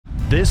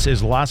This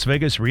is Las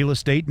Vegas Real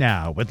Estate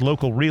Now with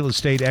local real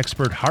estate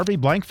expert Harvey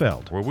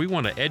Blankfeld. Where we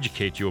want to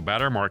educate you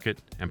about our market,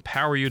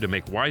 empower you to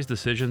make wise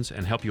decisions,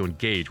 and help you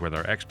engage with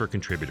our expert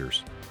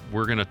contributors.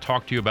 We're going to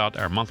talk to you about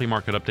our monthly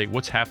market update,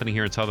 what's happening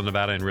here in Southern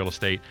Nevada in real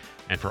estate.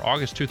 And for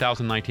August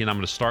 2019, I'm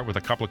going to start with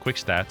a couple of quick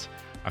stats.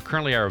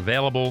 Currently, our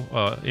available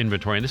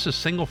inventory, and this is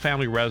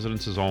single-family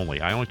residences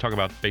only. I only talk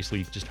about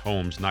basically just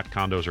homes, not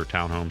condos or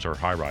townhomes or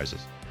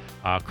high-rises.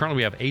 Currently,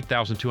 we have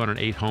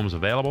 8,208 homes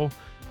available.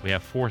 We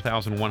have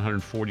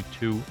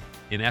 4,142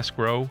 in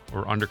escrow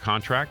or under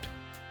contract.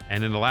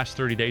 And in the last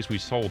 30 days, we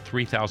sold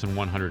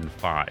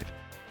 3,105.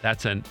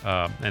 And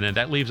then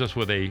that leaves us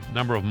with a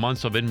number of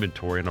months of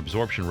inventory, an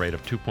absorption rate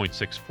of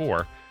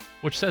 2.64,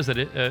 which says that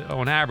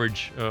on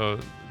average,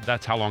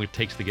 that's how long it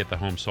takes to get the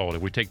home sold.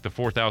 If we take the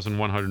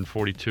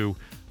 4,142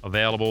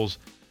 availables,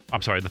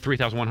 the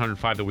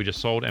 3,105 that we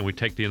just sold, and we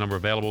take the number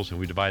of availables and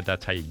we divide,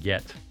 that's how you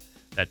get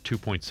that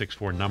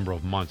 2.64 number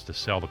of months to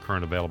sell the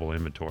current available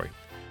inventory.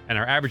 And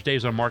our average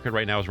days on market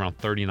right now is around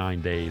 39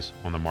 days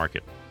on the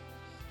market.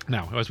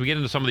 Now, as we get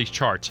into some of these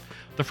charts,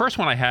 the first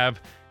one I have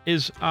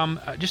is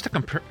just a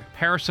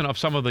comparison of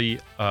some of the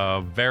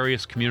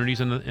various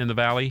communities in the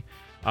valley.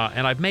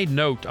 And I've made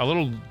note, a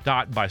little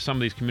dot by some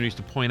of these communities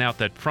to point out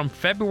that from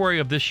February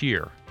of this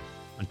year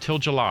until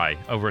July,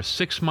 over a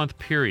 6-month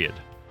period,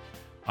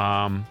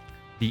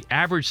 the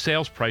average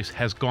sales price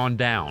has gone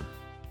down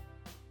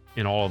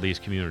in all of these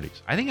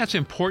communities. I think that's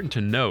important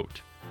to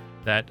note.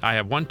 That I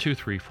have 1, 2,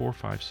 3, 4,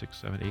 5, 6,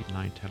 7, 8,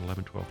 9, 10,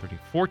 11, 12, 13,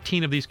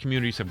 14 of these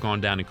communities have gone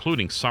down,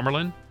 including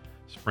Summerlin,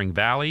 Spring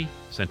Valley,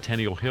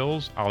 Centennial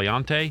Hills,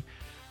 Aliante.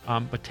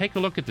 But take a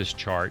look at this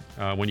chart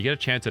when you get a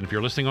chance. And if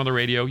you're listening on the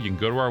radio, you can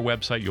go to our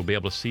website. You'll be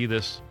able to see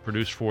this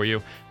produced for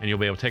you, and you'll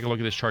be able to take a look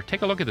at this chart.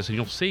 Take a look at this, and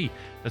you'll see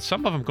that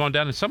some of them have gone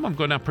down, and some of them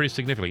go down pretty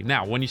significantly.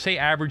 Now, when you say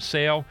average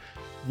sale,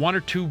 1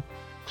 or 2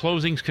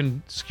 closings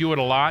can skew it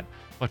a lot.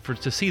 But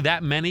to see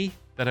that many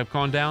that have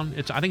gone down,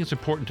 I think it's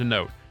important to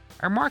note.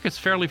 Our market's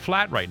fairly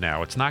flat right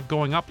now. It's not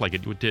going up like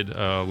it did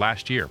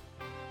last year.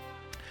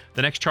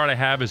 The next chart I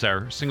have is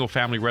our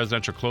single-family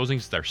residential closings.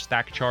 It's our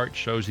stack chart,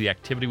 shows the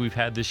activity we've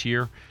had this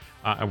year.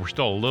 And we're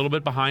still a little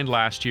bit behind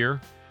last year,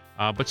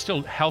 but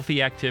still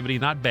healthy activity,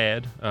 not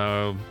bad.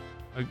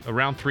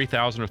 Around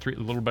 3,000 or a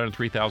little better than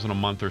 3,000 a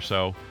month or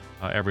so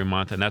every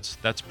month, and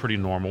that's pretty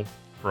normal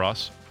for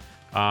us.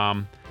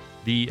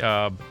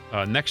 The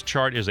next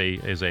chart is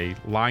a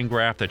line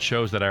graph that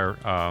shows that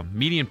our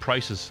median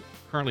price is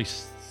currently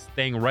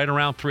staying right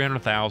around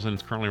 300,000.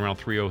 It's currently around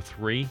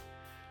 303.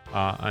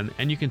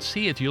 And you can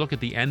see it, you look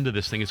at the end of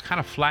this thing, it's kind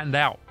of flattened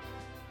out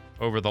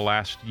over the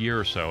last year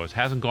or so. It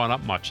hasn't gone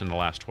up much in the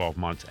last 12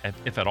 months,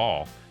 if at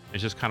all.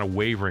 It's just kind of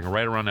wavering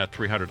right around that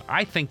 300.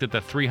 I think that the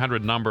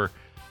 300 number,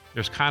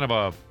 there's kind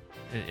of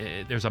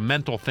there's a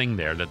mental thing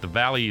there that the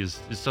valley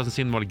doesn't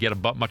seem to want to get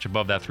much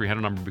above that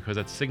 300 number because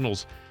that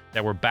signals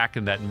that we're back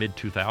in that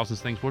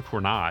mid-2000s things, which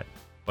we're not.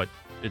 But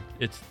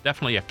it's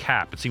definitely a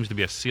cap. It seems to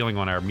be a ceiling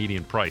on our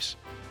median price.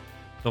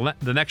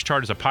 The next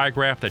chart is a pie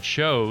graph that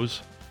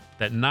shows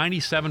that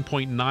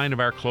 97.9%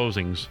 of our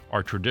closings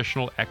are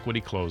traditional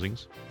equity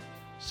closings.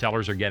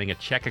 Sellers are getting a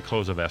check at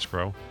close of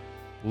escrow.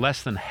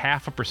 Less than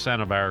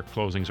 0.5% of our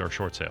closings are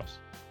short sales,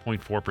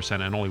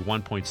 0.4%, and only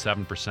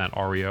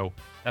 1.7% REO.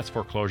 That's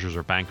foreclosures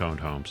or bank-owned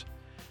homes.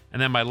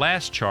 And then my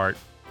last chart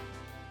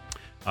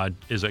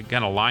is,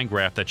 again, a line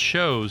graph that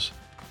shows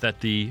that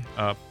the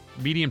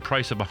median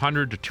price of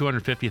 $100,000 to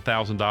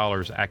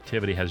 $250,000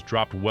 activity has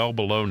dropped well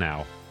below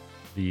now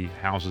the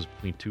houses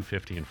between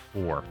 $250,000 and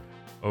 $400,000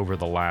 over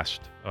the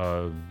last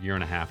year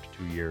and a half to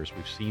 2 years.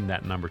 We've seen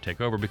that number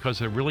take over because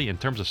they're really, in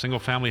terms of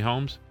single-family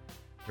homes,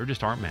 there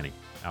just aren't many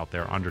out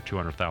there under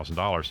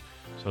 $200,000.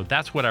 So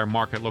that's what our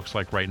market looks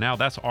like right now.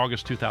 That's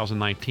August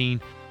 2019.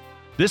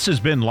 This has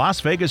been Las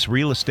Vegas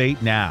Real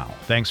Estate Now.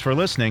 Thanks for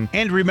listening.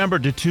 And remember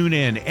to tune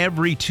in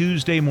every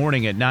Tuesday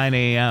morning at 9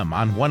 a.m.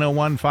 on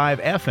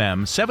 101.5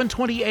 FM,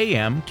 720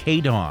 a.m.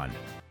 KDAWN.